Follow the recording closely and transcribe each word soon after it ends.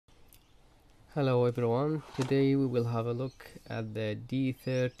Hello everyone, today we will have a look at the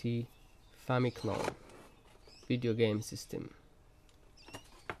D30 Famiclone video game system.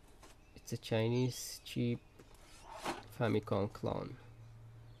 It's a Chinese cheap Famicom clone.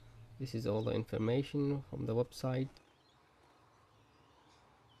 This is all the information from the website.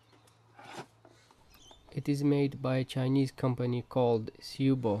 It is made by a Chinese company called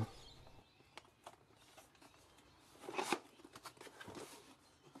Subor.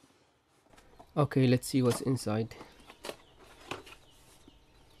 Okay, let's see what's inside.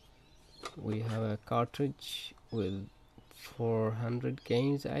 We have a cartridge with 400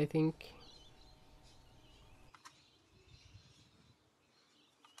 games, I think.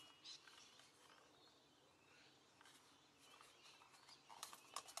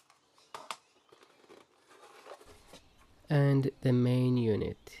 And the main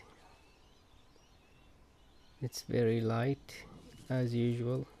unit. It's very light as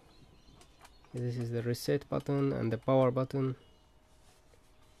usual. This is the reset button and the power button,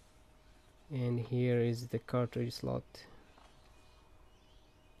 and here is the cartridge slot.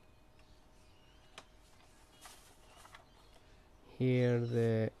 Here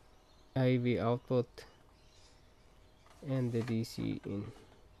the IV output and the DC in.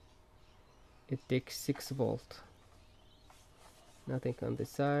 It takes 6 volt. Nothing on the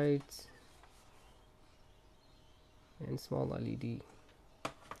sides, and small LED.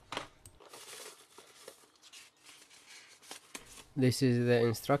 This is the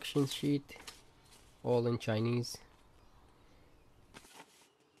instruction sheet, all in Chinese.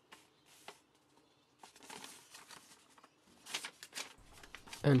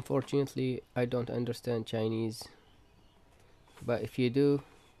 Unfortunately, I don't understand Chinese, but if you do,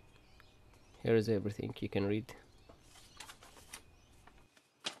 here is everything you can read.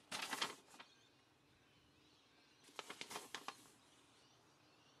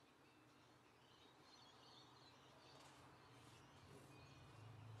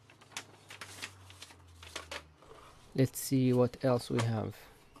 Let's see what else we have.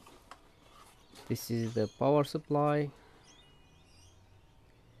 This is the power supply,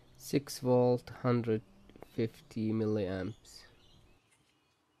 6 volt, 150 milliamps.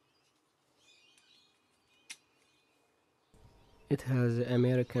 It has an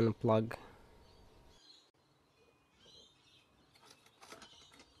American plug.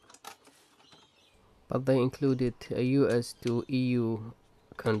 But they included a US to EU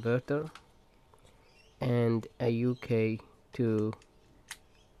converter and a UK to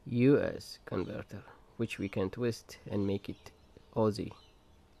US converter, which we can twist and make it Aussie.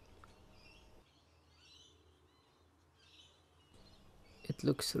 It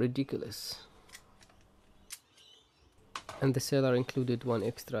looks ridiculous. And the seller included one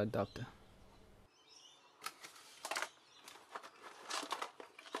extra adapter.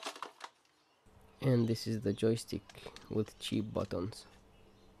 And this is the joystick with cheap buttons.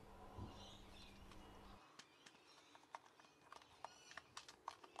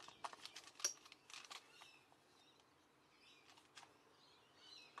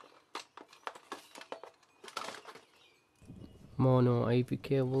 Mono IV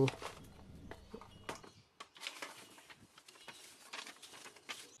cable.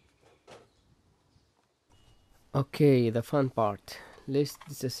 Okay, the fun part. Let's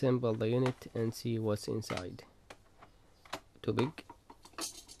disassemble the unit and see what's inside. Too big?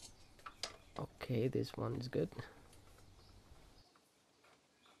 Okay, this one is good.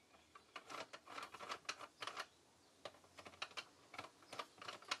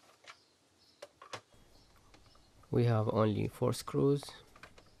 We have only 4 screws.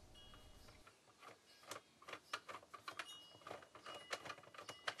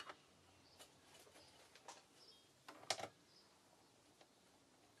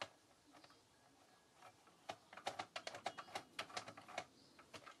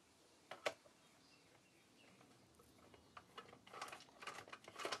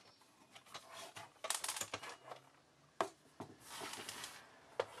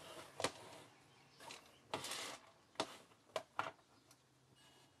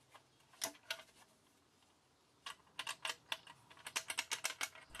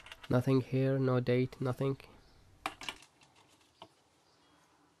 Nothing here, no date, nothing.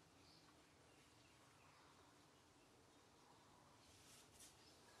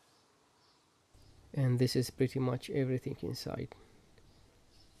 And this is pretty much everything inside.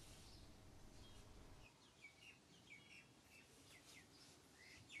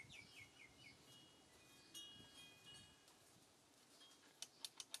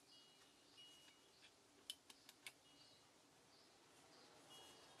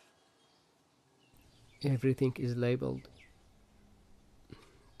 Everything is labeled.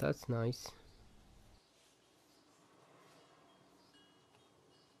 That's nice.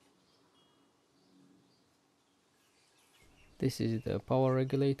 This is the power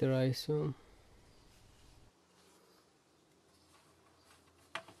regulator, I assume.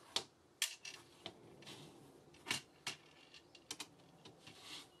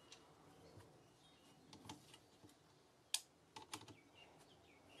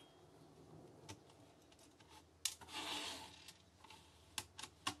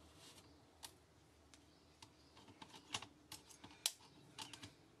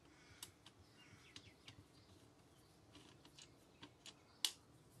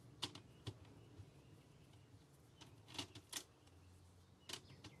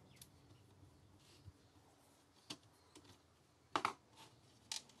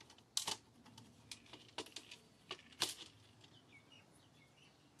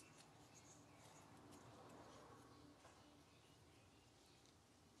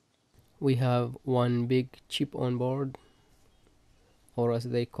 We have one big chip on board, or as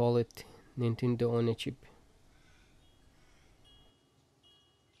they call it, Nintendo on a chip.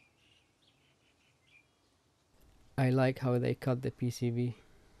 I like how they cut the PCB.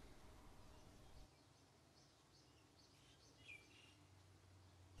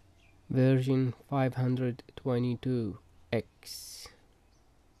 Version 522X.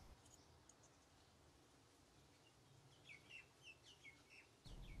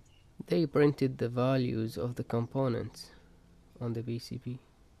 They printed the values of the components on the PCB.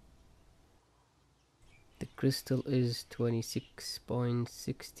 The crystal is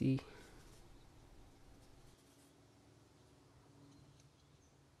 26.60.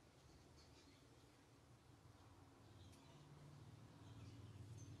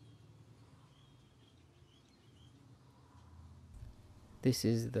 This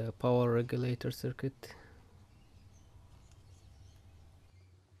is the power regulator circuit.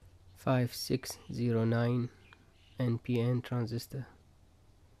 5609 NPN transistor.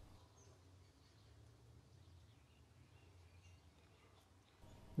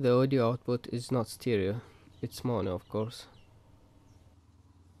 The audio output is not stereo, it's mono, of course.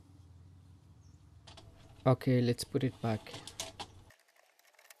 Okay, let's put it back.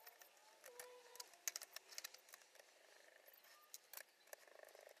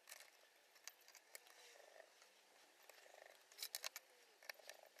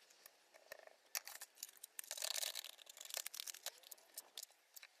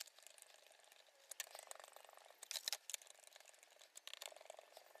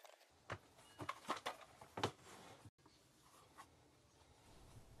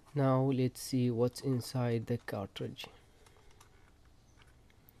 Now let's see what's inside the cartridge.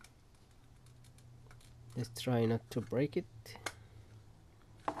 Let's try not to break it.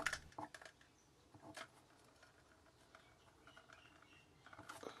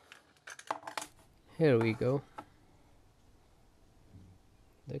 Here we go.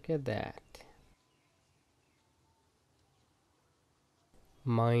 Look at that.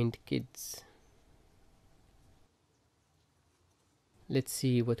 Mind kids. Let's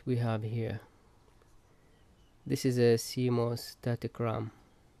see what we have here. This is a CMOS static RAM.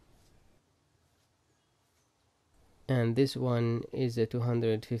 And this one is a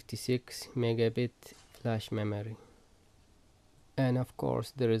 256 megabit flash memory. And of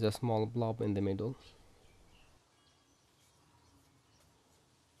course there is a small blob in the middle.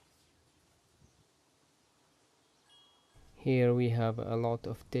 Here we have a lot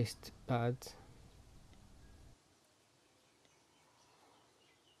of test pads.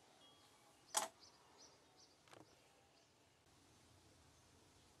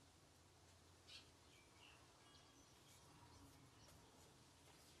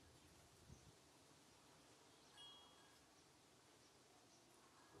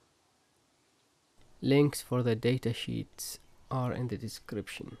 Links for the data sheets are in the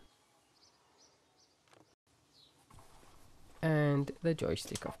description. And the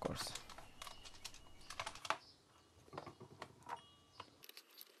joystick, of course.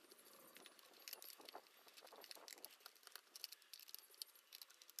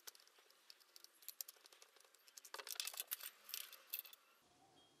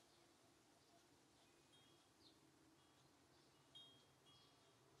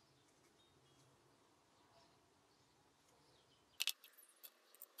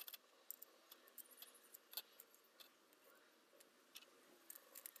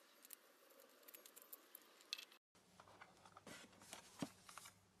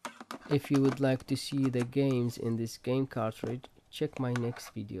 If you would like to see the games in this game cartridge, check my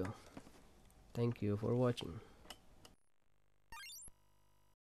next video. Thank you for watching.